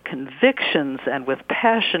convictions and with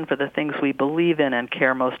passion for the things we believe in and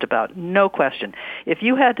care most about. No question. If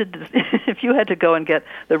you had to go and get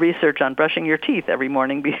the research on brushing your teeth every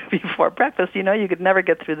morning before breakfast, you could never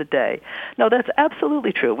get through the day. No, that's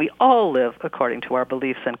absolutely true. We all live according to our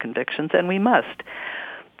beliefs and convictions, and we must.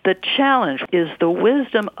 The challenge is the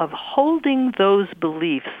wisdom of holding those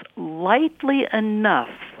beliefs lightly enough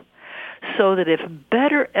so that if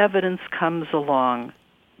better evidence comes along,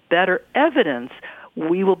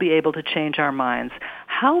 we will be able to change our minds.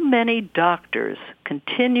 How many doctors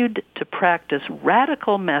continued to practice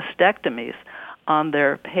radical mastectomies on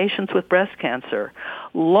their patients with breast cancer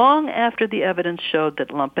long after the evidence showed that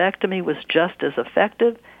lumpectomy was just as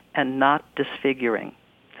effective and not disfiguring?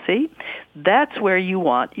 See? That's where you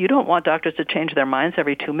don't want doctors to change their minds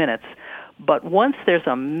every 2 minutes. But once there's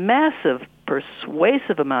a massive,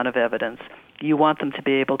 persuasive amount of evidence, you want them to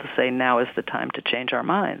be able to say, now is the time to change our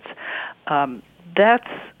minds. That's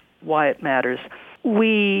why it matters.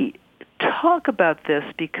 We talk about this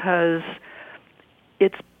because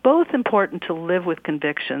it's both important to live with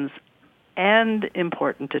convictions and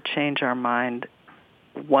important to change our mind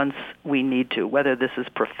once we need to, whether this is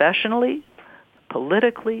professionally,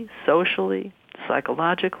 politically, socially,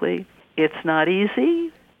 psychologically. It's not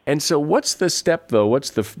easy. And so what's the step, though? What's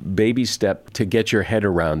the baby step to get your head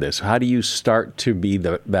around this? How do you start to be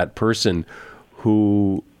that person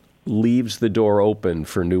who leaves the door open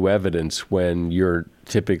for new evidence when you're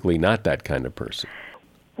typically not that kind of person?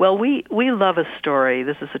 Well, we love a story.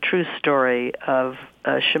 This is a true story of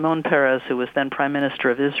Shimon Peres, who was then Prime Minister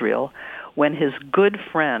of Israel, when his good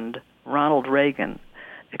friend, Ronald Reagan,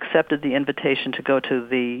 accepted the invitation to go to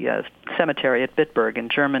the cemetery at Bitburg in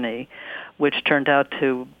Germany, which turned out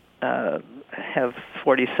to have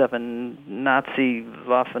 47 Nazi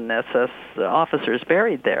Waffen-SS officers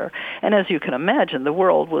buried there. And as you can imagine, the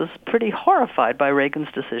world was pretty horrified by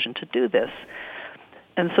Reagan's decision to do this.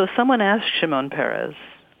 And so someone asked Shimon Peres,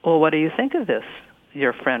 well, what do you think of this,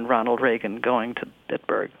 your friend Ronald Reagan going to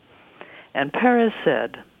Bitburg? And Peres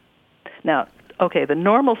said, now, okay, the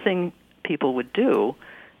normal thing people would do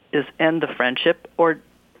is end the friendship or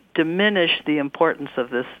diminish the importance of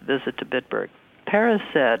this visit to Bitburg. Peres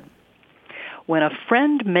said, when a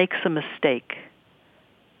friend makes a mistake,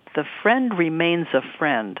 the friend remains a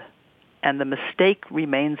friend, and the mistake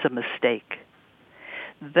remains a mistake.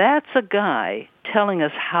 That's a guy telling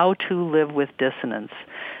us how to live with dissonance,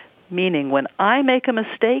 meaning when I make a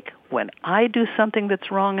mistake, when I do something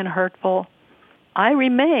that's wrong and hurtful, I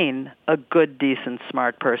remain a good, decent,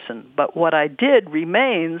 smart person, but what I did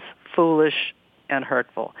remains foolish and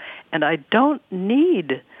hurtful. And I don't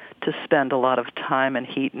need to spend a lot of time and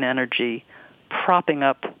heat and energy propping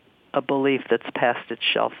up a belief that's past its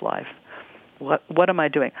shelf life. What am I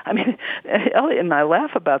doing? I mean, Elliot and I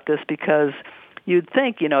laugh about this because you'd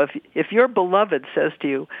think, if your beloved says to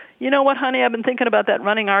you, you know what, honey, I've been thinking about that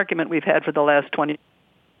running argument we've had for the last 20 years.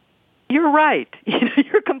 You're right.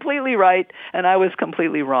 You're completely right, and I was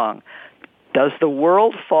completely wrong. Does the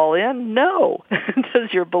world fall in? No.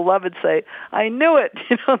 Does your beloved say, I knew it,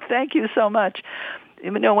 thank you so much.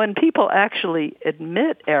 When people actually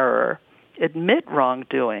admit error, admit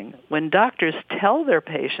wrongdoing, when doctors tell their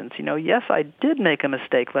patients, yes, I did make a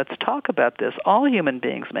mistake, let's talk about this. All human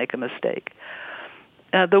beings make a mistake.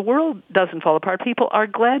 The world doesn't fall apart. People are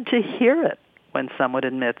glad to hear it when someone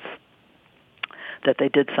admits that they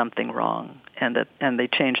did something wrong and they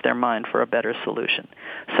changed their mind for a better solution.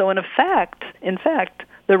 So in fact,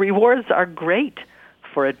 the rewards are great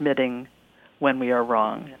for admitting when we are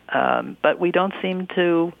wrong, but we don't seem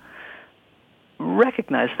to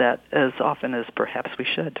recognize that as often as perhaps we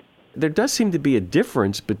should. There does seem to be a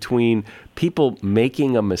difference between people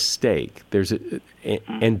making a mistake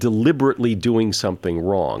and deliberately doing something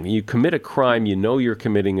wrong. You commit a crime, you're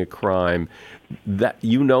committing a crime, that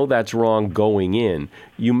that's wrong going in.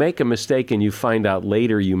 You make a mistake and you find out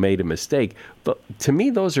later you made a mistake. But to me,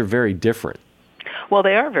 those are very different. Well,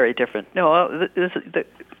 they are very different. No,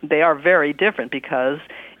 they are very different because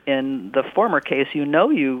in the former case,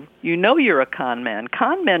 you're a con man.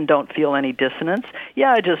 Con men don't feel any dissonance.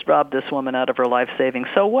 Yeah, I just robbed this woman out of her life savings.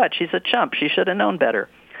 So what? She's a chump. She should have known better.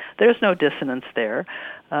 There's no dissonance there.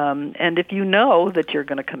 And if you know that you're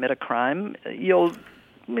going to commit a crime, you'll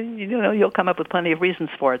come up with plenty of reasons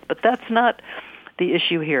for it. But that's not the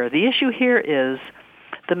issue here. The issue here is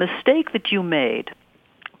the mistake that you made.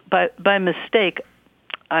 By mistake,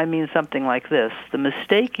 I mean something like this. The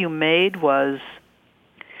mistake you made was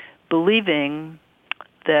believing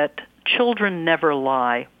that children never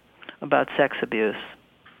lie about sex abuse.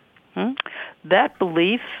 That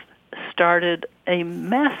belief started a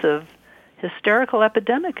massive hysterical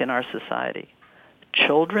epidemic in our society.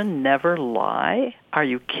 Children never lie? Are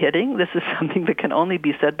you kidding? This is something that can only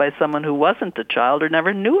be said by someone who wasn't a child or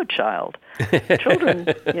never knew a child. Children,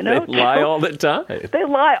 they lie all the time. They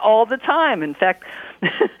lie all the time. In fact,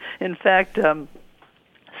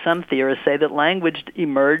 some theorists say that language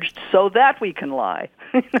emerged so that we can lie.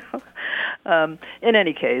 In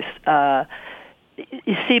any case,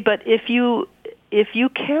 you see, but if you if you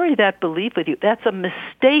carry that belief with you, that's a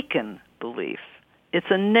mistaken belief. It's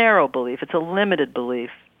a narrow belief. It's a limited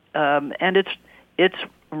belief, and it's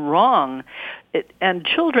wrong. And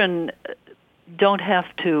children don't have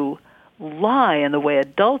to lie in the way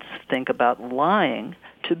adults think about lying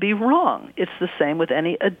to be wrong. It's the same with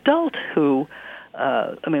any adult who,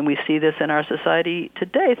 we see this in our society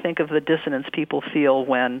today. Think of the dissonance people feel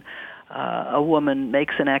when a woman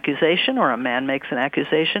makes an accusation or a man makes an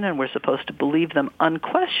accusation, and we're supposed to believe them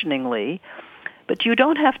unquestioningly. But you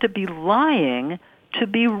don't have to be lying to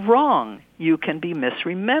be wrong. You can be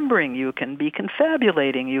misremembering. You can be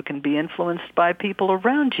confabulating. You can be influenced by people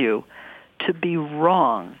around you to be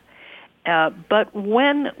wrong. But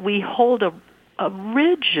when we hold a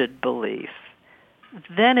rigid belief,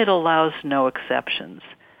 then it allows no exceptions.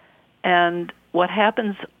 And what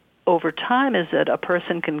happens over time is that a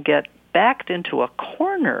person can get backed into a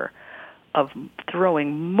corner of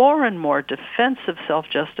throwing more and more defensive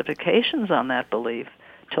self-justifications on that belief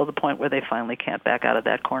till the point where they finally can't back out of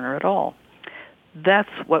that corner at all. That's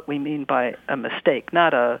what we mean by a mistake,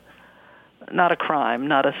 not a crime,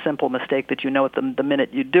 not a simple mistake that you know at the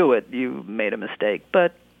minute you do it, you made a mistake,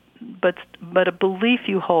 but a belief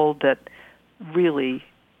you hold that really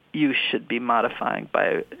you should be modifying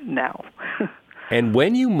by now. And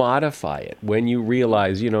when you modify it, when you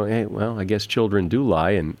realize, hey, well, I guess children do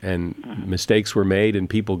lie and mistakes were made and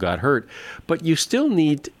people got hurt, but you still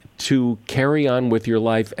need to carry on with your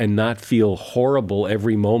life and not feel horrible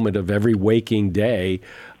every moment of every waking day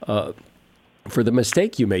for the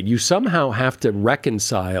mistake you made. You somehow have to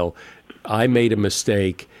reconcile, I made a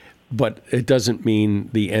mistake, but it doesn't mean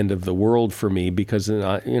the end of the world for me because,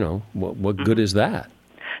 what good is that?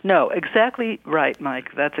 No, exactly right, Mike.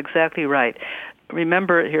 That's exactly right.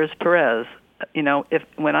 Remember, here's Perez.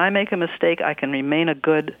 When I make a mistake, I can remain a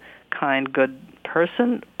good, kind, good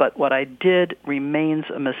person, but what I did remains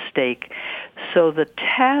a mistake. So the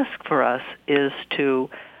task for us is to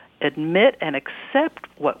admit and accept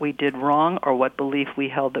what we did wrong or what belief we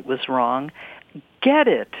held that was wrong, get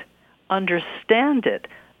it, understand it,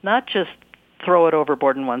 not just throw it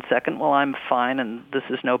overboard in 1 second, well, I'm fine and this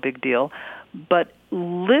is no big deal, but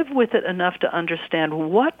live with it enough to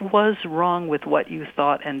understand what was wrong with what you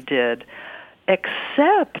thought and did.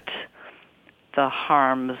 Accept the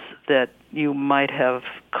harms that you might have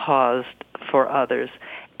caused for others.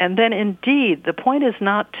 And then indeed, the point is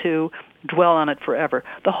not to dwell on it forever.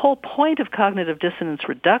 The whole point of cognitive dissonance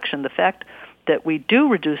reduction, the fact that we do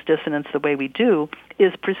reduce dissonance the way we do,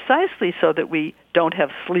 is precisely so that we don't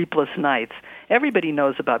have sleepless nights. Everybody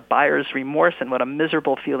knows about buyer's remorse and what a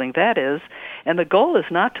miserable feeling that is. And the goal is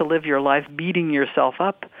not to live your life beating yourself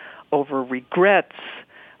up over regrets,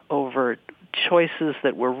 over choices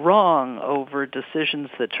that were wrong, over decisions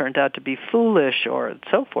that turned out to be foolish, or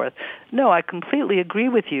so forth. No, I completely agree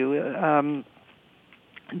with you.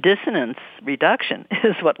 Dissonance reduction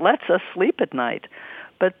is what lets us sleep at night.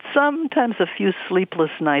 But sometimes a few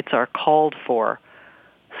sleepless nights are called for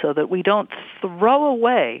so that we don't throw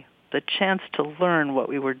away the chance to learn what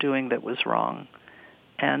we were doing that was wrong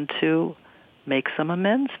and to make some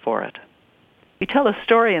amends for it. We tell a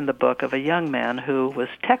story in the book of a young man who was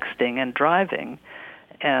texting and driving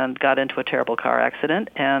and got into a terrible car accident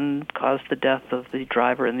and caused the death of the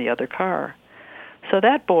driver in the other car. So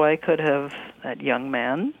that young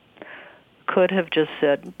man could have just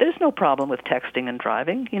said, there's no problem with texting and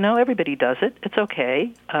driving. Everybody does it. It's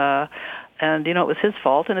okay. And, it was his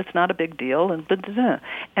fault, and it's not a big deal.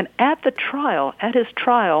 And at his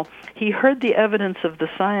trial, he heard the evidence of the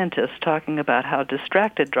scientists talking about how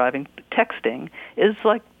distracted texting is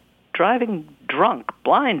like driving drunk,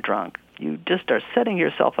 blind drunk. You just are setting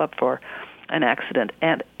yourself up for an accident.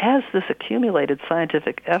 And as this accumulated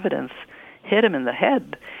scientific evidence hit him in the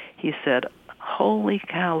head, he said, holy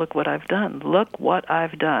cow, look what I've done. Look what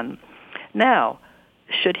I've done. Now,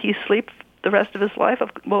 should he sleep the rest of his life?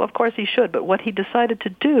 Well, of course he should, but what he decided to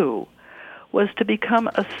do was to become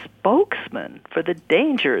a spokesman for the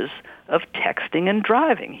dangers of texting and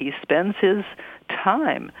driving. He spends his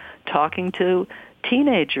time talking to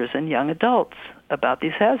teenagers and young adults about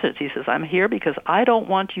these hazards. He says, I'm here because I don't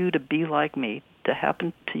want you to be like me, to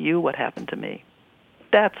happen to you what happened to me.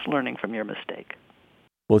 That's learning from your mistake.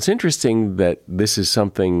 Well, it's interesting that this is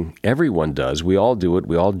something everyone does. We all do it.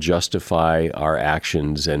 We all justify our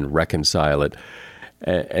actions and reconcile it.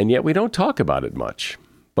 And yet we don't talk about it much.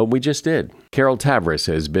 But we just did. Carol Tavris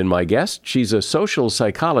has been my guest. She's a social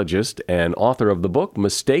psychologist and author of the book,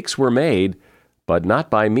 Mistakes Were Made, But Not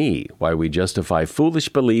By Me, Why We Justify Foolish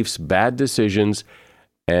Beliefs, Bad Decisions,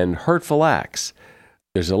 and Hurtful Acts.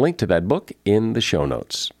 There's a link to that book in the show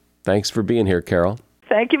notes. Thanks for being here, Carol.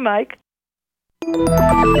 Thank you, Mike.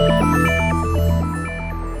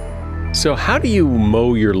 So how do you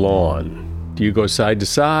mow your lawn? Do you go side to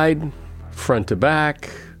side, front to back,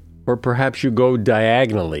 or perhaps you go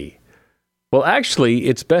diagonally? Well, actually,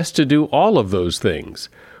 it's best to do all of those things.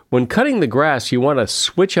 When cutting the grass, you want to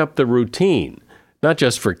switch up the routine, not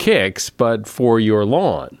just for kicks, but for your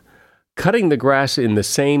lawn. Cutting the grass in the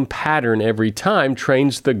same pattern every time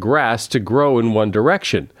trains the grass to grow in one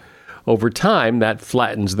direction. Over time, that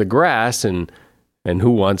flattens the grass, and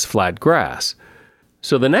who wants flat grass?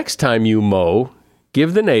 So the next time you mow,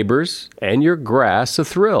 give the neighbors and your grass a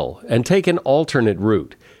thrill and take an alternate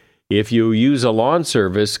route. If you use a lawn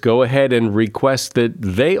service, go ahead and request that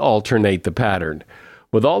they alternate the pattern.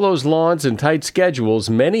 With all those lawns and tight schedules,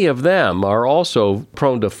 many of them are also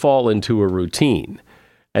prone to fall into a routine.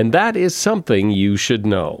 And that is something you should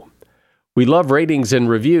know. We love ratings and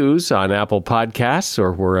reviews on Apple Podcasts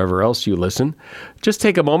or wherever else you listen. Just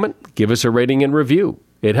take a moment, give us a rating and review.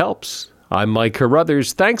 It helps. I'm Mike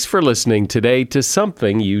Carruthers. Thanks for listening today to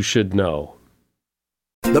Something You Should Know.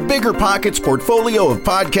 The Bigger Pockets portfolio of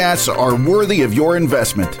podcasts are worthy of your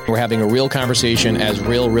investment. We're having a real conversation as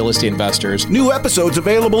real estate investors. New episodes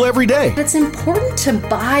available every day. It's important to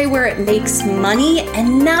buy where it makes money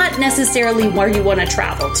and not necessarily where you want to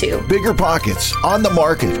travel to. Bigger Pockets, On the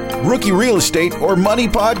Market, Rookie Real Estate, or Money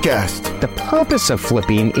Podcast. The purpose of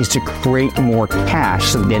flipping is to create more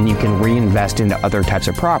cash so then you can reinvest into other types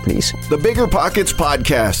of properties. The Bigger Pockets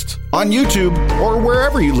Podcast on YouTube or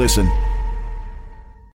wherever you listen.